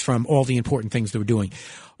distracts from all the important things that we're doing?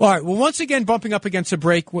 All right. Well, once again, bumping up against a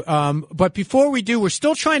break. But before we do, we're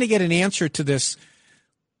still trying to get an answer to this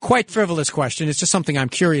quite frivolous question. It's just something I'm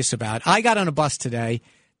curious about. I got on a bus today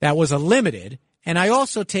that was a limited, and I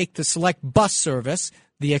also take the select bus service,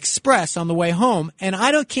 the express, on the way home, and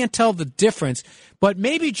can't tell the difference. But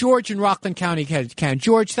maybe George in Rockland County can.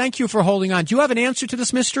 George, thank you for holding on. Do you have an answer to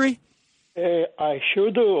this mystery? I sure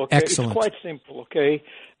do. Okay. Excellent. It's quite simple. Okay.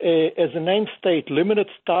 As the name states, limited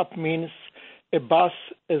stop means a bus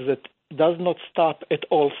that does not stop at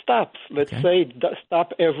all stops. Let's say it does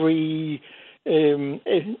stop every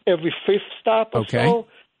fifth stop or so,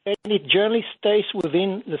 and it generally stays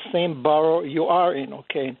within the same borough you are in.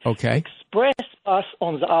 Okay. Express bus,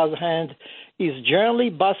 on the other hand, is generally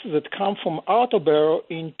buses that come from outer borough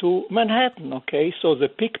into Manhattan. Okay, so they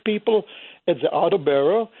pick people at the outer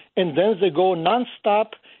borough, and then they go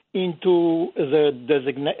nonstop into the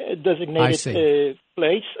designated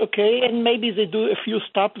place, and maybe they do a few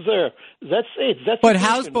stops there. That's it.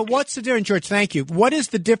 But what's the difference, George? Thank you. What is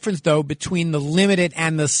the difference, though, between the limited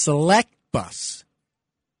and the select bus?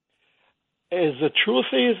 The truth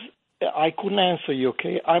is, I couldn't answer you,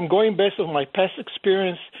 okay? I'm going based on my past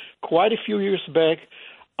experience quite a few years back.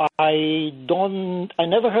 I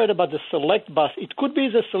never heard about the select bus. It could be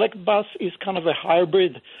the select bus is kind of a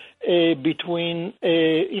hybrid between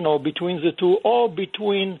the two, or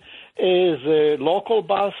between the local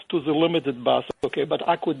bus to the limited bus. Okay, but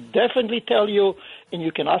I could definitely tell you, and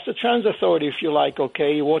you can ask the transit authority if you like.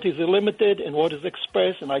 Okay, what is the limited and what is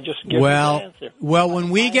express, and I just give you the answer. Well, when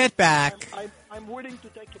we get back, I'm willing to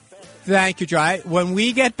take it back. Thank you, Dry. When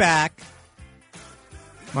we get back,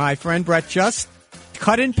 my friend Brett just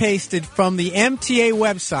cut and pasted from the MTA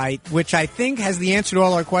website, which I think has the answer to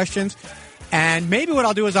all our questions. And maybe what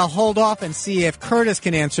I'll do is I'll hold off and see if Curtis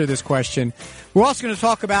can answer this question. We're also going to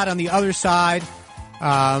talk about, on the other side,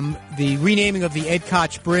 the renaming of the Ed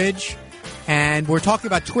Koch Bridge. And we're talking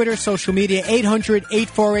about Twitter, social media,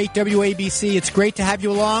 800-848-WABC. It's great to have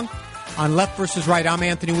you along on Left versus Right. I'm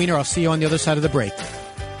Anthony Weiner. I'll see you on the other side of the break.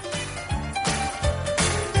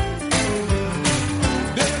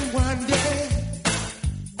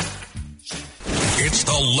 It's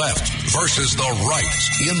the left versus the right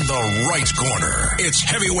in the right corner. It's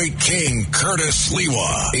heavyweight king Curtis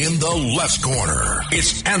Sliwa in the left corner.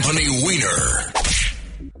 It's Anthony Weiner.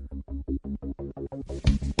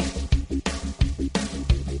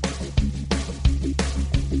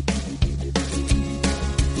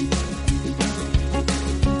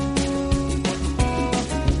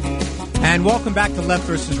 And welcome back to Left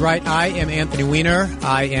versus Right. I am Anthony Weiner.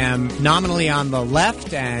 I am nominally on the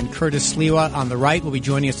left, and Curtis Sliwa on the right will be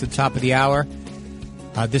joining us at the top of the hour.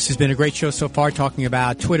 This has been a great show so far, talking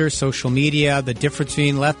about Twitter, social media, the difference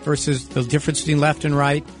between left and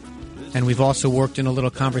right. And we've also worked in a little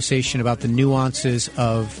conversation about the nuances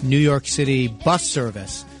of New York City bus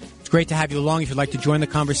service. It's great to have you along. If you'd like to join the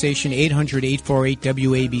conversation,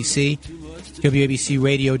 800-848-WABC,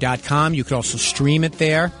 WABCRadio.com. You could also stream it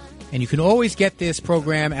there. And you can always get this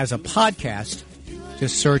program as a podcast.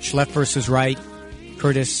 Just search Left versus Right,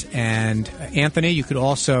 Curtis and Anthony. You could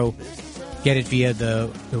also get it via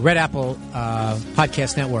the Red Apple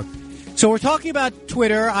Podcast Network. So we're talking about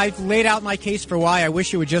Twitter. I've laid out my case for why I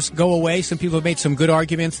wish it would just go away. Some people have made some good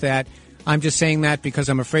arguments that I'm just saying that because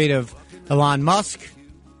I'm afraid of Elon Musk.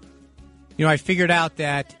 You know, I figured out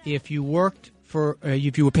that if you worked for,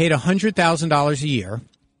 if you were paid $100,000 a year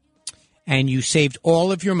and you saved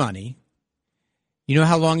all of your money, you know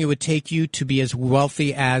how long it would take you to be as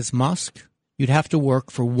wealthy as Musk? You'd have to work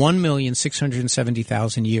for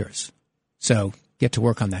 1,670,000 years. So get to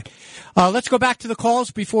work on that. Let's go back to the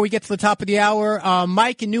calls before we get to the top of the hour.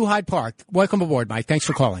 Mike in New Hyde Park. Welcome aboard, Mike. Thanks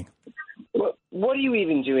for calling. What are you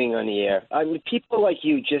even doing on the air? I mean, people like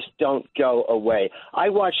you just don't go away. I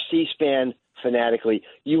watch C-SPAN fanatically.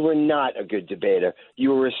 You were not a good debater.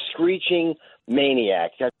 You were a screeching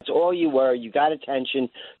maniac. That's all you were. You got attention.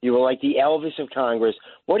 You were like the Elvis of Congress.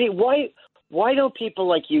 Why don't people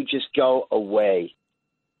like you just go away?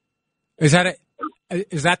 Is that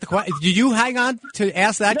the question? Did you hang on to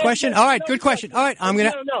ask that question? All right, good question. All right, I'm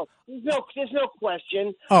going to... No. There's no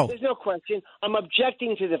question. Oh. There's no question. I'm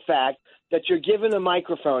objecting to the fact that you're given a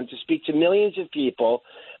microphone to speak to millions of people.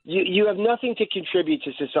 You have nothing to contribute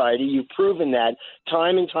to society. You've proven that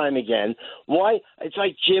time and time again. Why? It's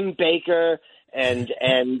like Jim Baker and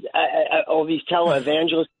all these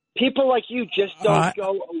televangelists. People like you just don't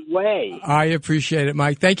go away. I appreciate it,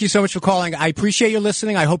 Mike. Thank you so much for calling. I appreciate your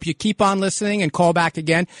listening. I hope you keep on listening and call back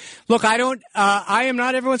again. Look, I am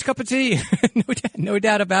not everyone's cup of tea. No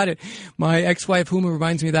doubt about it. My ex-wife, Huma,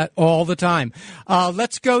 reminds me of that all the time.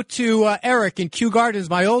 Let's go to Eric in Kew Gardens,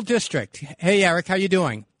 my old district. Hey, Eric, how you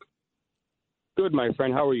doing? Good, my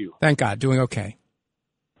friend. How are you? Thank God. Doing okay.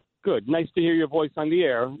 Good. Nice to hear your voice on the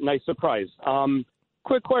air. Nice surprise.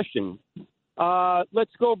 Quick question.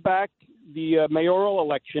 Let's go back. The mayoral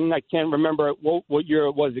election, I can't remember what year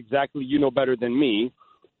it was exactly. You know better than me.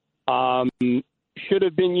 Should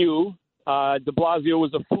have been you. De Blasio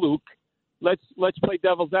was a fluke. Let's play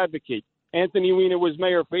devil's advocate. Anthony Weiner was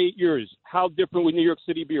mayor for 8 years. How different would New York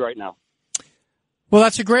City be right now? Well,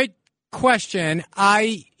 that's a great question.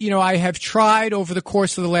 I have tried over the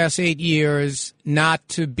course of the last 8 years not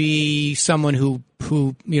to be someone who,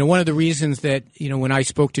 one of the reasons that, when I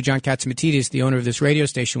spoke to John Katzimatidis, the owner of this radio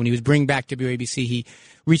station, when he was bringing back WABC, he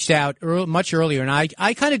reached out much earlier. And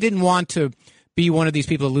I kind of didn't want to be one of these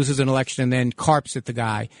people that loses an election and then carps at the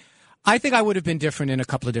guy. I think I would have been different in a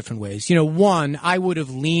couple of different ways. One, I would have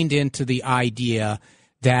leaned into the idea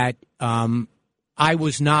that I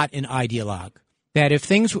was not an ideologue. That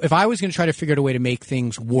if I was going to try to figure out a way to make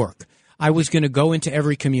things work, I was going to go into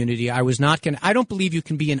every community. I don't believe you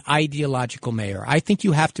can be an ideological mayor. I think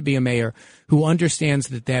you have to be a mayor who understands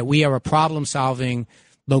that we are a problem-solving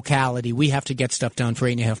locality. We have to get stuff done for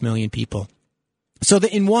 8.5 million people. So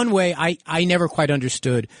that in one way, I never quite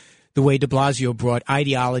understood the way de Blasio brought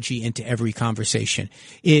ideology into every conversation.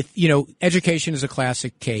 Education is a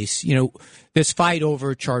classic case. This fight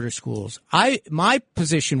over charter schools. My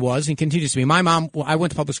position was, and continues to be, I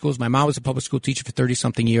went to public schools. My mom was a public school teacher for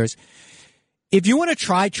 30-something years. If you want to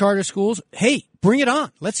try charter schools, hey, bring it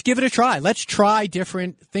on. Let's give it a try. Let's try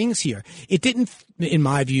different things here. It didn't, in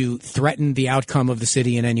my view, threaten the outcome of the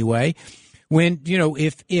city in any way. When,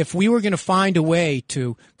 if we were going to find a way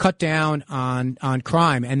to cut down on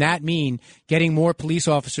crime, and that mean getting more police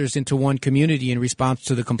officers into one community in response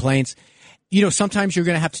to the complaints, sometimes you're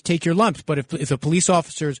going to have to take your lumps. But if the police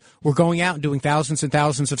officers were going out and doing thousands and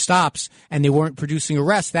thousands of stops and they weren't producing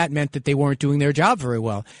arrests, that meant that they weren't doing their job very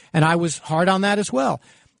well. And I was hard on that as well.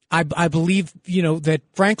 I believe, that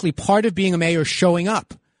frankly, part of being a mayor is showing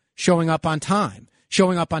up on time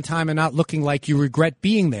and not looking like you regret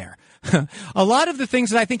being there. A lot of the things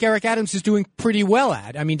that I think Eric Adams is doing pretty well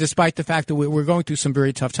at. I mean, despite the fact that we're going through some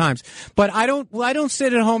very tough times. But I don't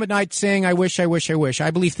sit at home at night saying, I wish. I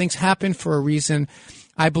believe things happen for a reason.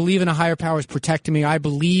 I believe in a higher power is protecting me. I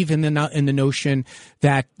believe in the notion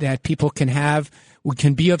that people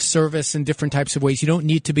can be of service in different types of ways. You don't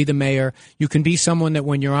need to be the mayor. You can be someone that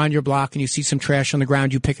when you're on your block and you see some trash on the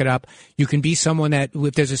ground, you pick it up. You can be someone that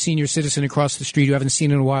if there's a senior citizen across the street you haven't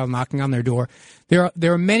seen in a while knocking on their door. There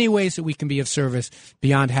are many ways that we can be of service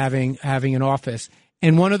beyond having an office.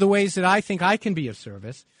 And one of the ways that I think I can be of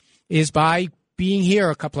service is by being here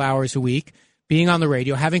a couple hours a week, being on the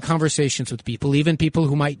radio, having conversations with people, even people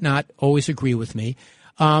who might not always agree with me.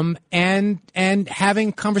 And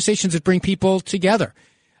having conversations that bring people together.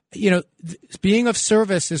 Being of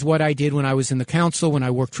service is what I did when I was in the council, when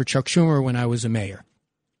I worked for Chuck Schumer, when I was a mayor.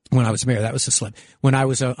 That was a slip. When I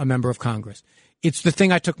was a member of Congress. it's the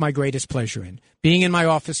thing I took my greatest pleasure in. Being in my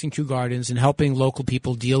office in Kew Gardens and helping local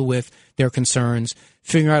people deal with their concerns,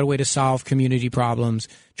 figuring out a way to solve community problems,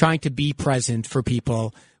 trying to be present for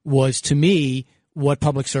people was, to me, what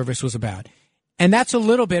public service was about. And that's a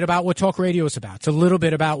little bit about what talk radio is about. It's a little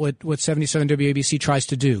bit about what 77 WABC tries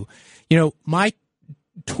to do. You know, my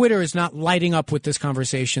Twitter is not lighting up with this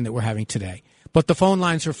conversation that we're having today, but the phone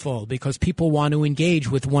lines are full because people want to engage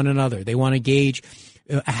with one another. They want to engage,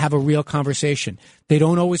 have a real conversation. They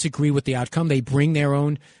don't always agree with the outcome. They bring their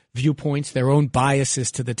own viewpoints, their own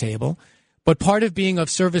biases to the table. But part of being of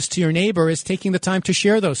service to your neighbor is taking the time to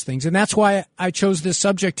share those things. And that's why I chose this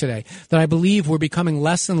subject today, that I believe we're becoming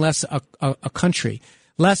less and less a country,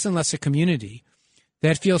 less and less a community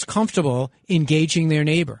that feels comfortable engaging their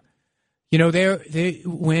neighbor. You know,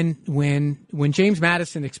 when James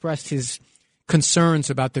Madison expressed his concerns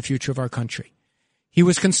about the future of our country, he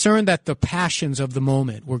was concerned that the passions of the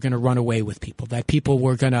moment were going to run away with people, that people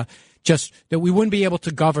were going to that we wouldn't be able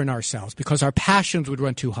to govern ourselves because our passions would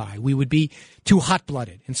run too high. We would be too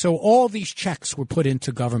hot-blooded. And so all these checks were put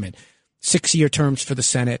into government, 6-year terms for the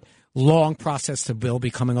Senate, long process to bill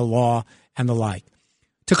becoming a law and the like,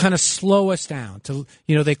 to kind of slow us down.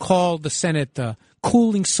 They called the Senate the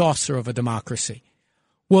cooling saucer of a democracy.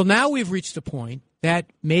 Well, now we've reached a point that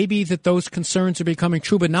maybe that those concerns are becoming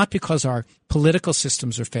true, but not because our political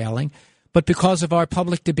systems are failing, but because of our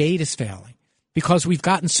public debate is failing. Because we've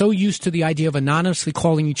gotten so used to the idea of anonymously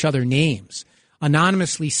calling each other names,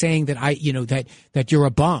 anonymously saying that that you're a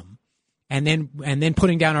bum, and then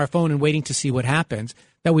putting down our phone and waiting to see what happens,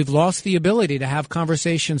 that we've lost the ability to have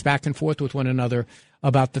conversations back and forth with one another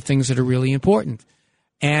about the things that are really important.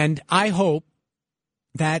 And I hope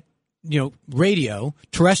that, radio,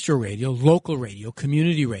 terrestrial radio, local radio,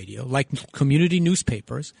 community radio, like community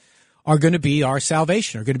newspapers, are going to be our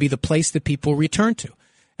salvation, are going to be the place that people return to.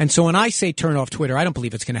 And so when I say turn off Twitter, I don't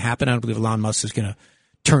believe it's going to happen. I don't believe Elon Musk is going to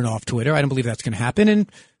turn off Twitter. I don't believe that's going to happen.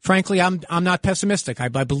 And frankly, I'm not pessimistic. I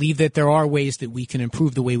believe that there are ways that we can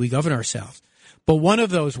improve the way we govern ourselves. But one of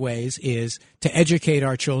those ways is to educate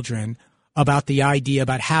our children about the idea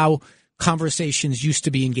about how conversations used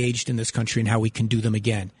to be engaged in this country and how we can do them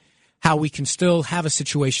again. How we can still have a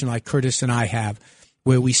situation like Curtis and I have,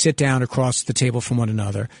 where we sit down across the table from one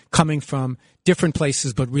another, coming from different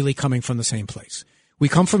places, but really coming from the same place. We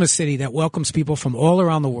come from a city that welcomes people from all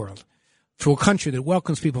around the world, to a country that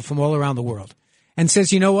welcomes people from all around the world, and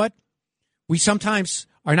says, you know what? We sometimes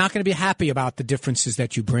are not going to be happy about the differences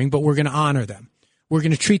that you bring, but we're going to honor them. We're going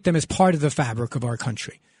to treat them as part of the fabric of our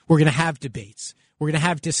country. We're going to have debates. We're going to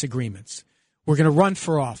have disagreements. We're going to run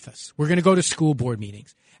for office. We're going to go to school board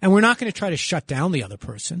meetings. And we're not going to try to shut down the other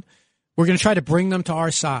person. We're going to try to bring them to our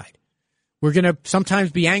side. We're going to sometimes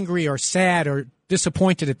be angry or sad or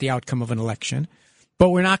disappointed at the outcome of an election. But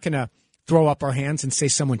we're not going to throw up our hands and say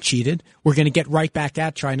someone cheated. We're going to get right back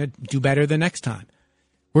at trying to do better the next time.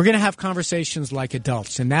 We're going to have conversations like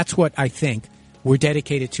adults, and that's what I think we're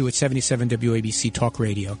dedicated to at 77 WABC Talk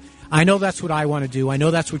Radio. I know that's what I want to do. I know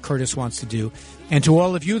that's what Curtis wants to do. And to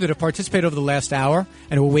all of you that have participated over the last hour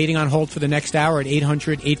and are waiting on hold for the next hour at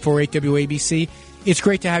 800-848-WABC, it's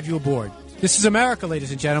great to have you aboard. This is America, ladies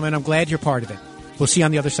and gentlemen. I'm glad you're part of it. We'll see you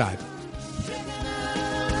on the other side.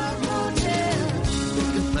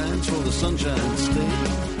 For the Sunshine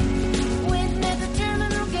State.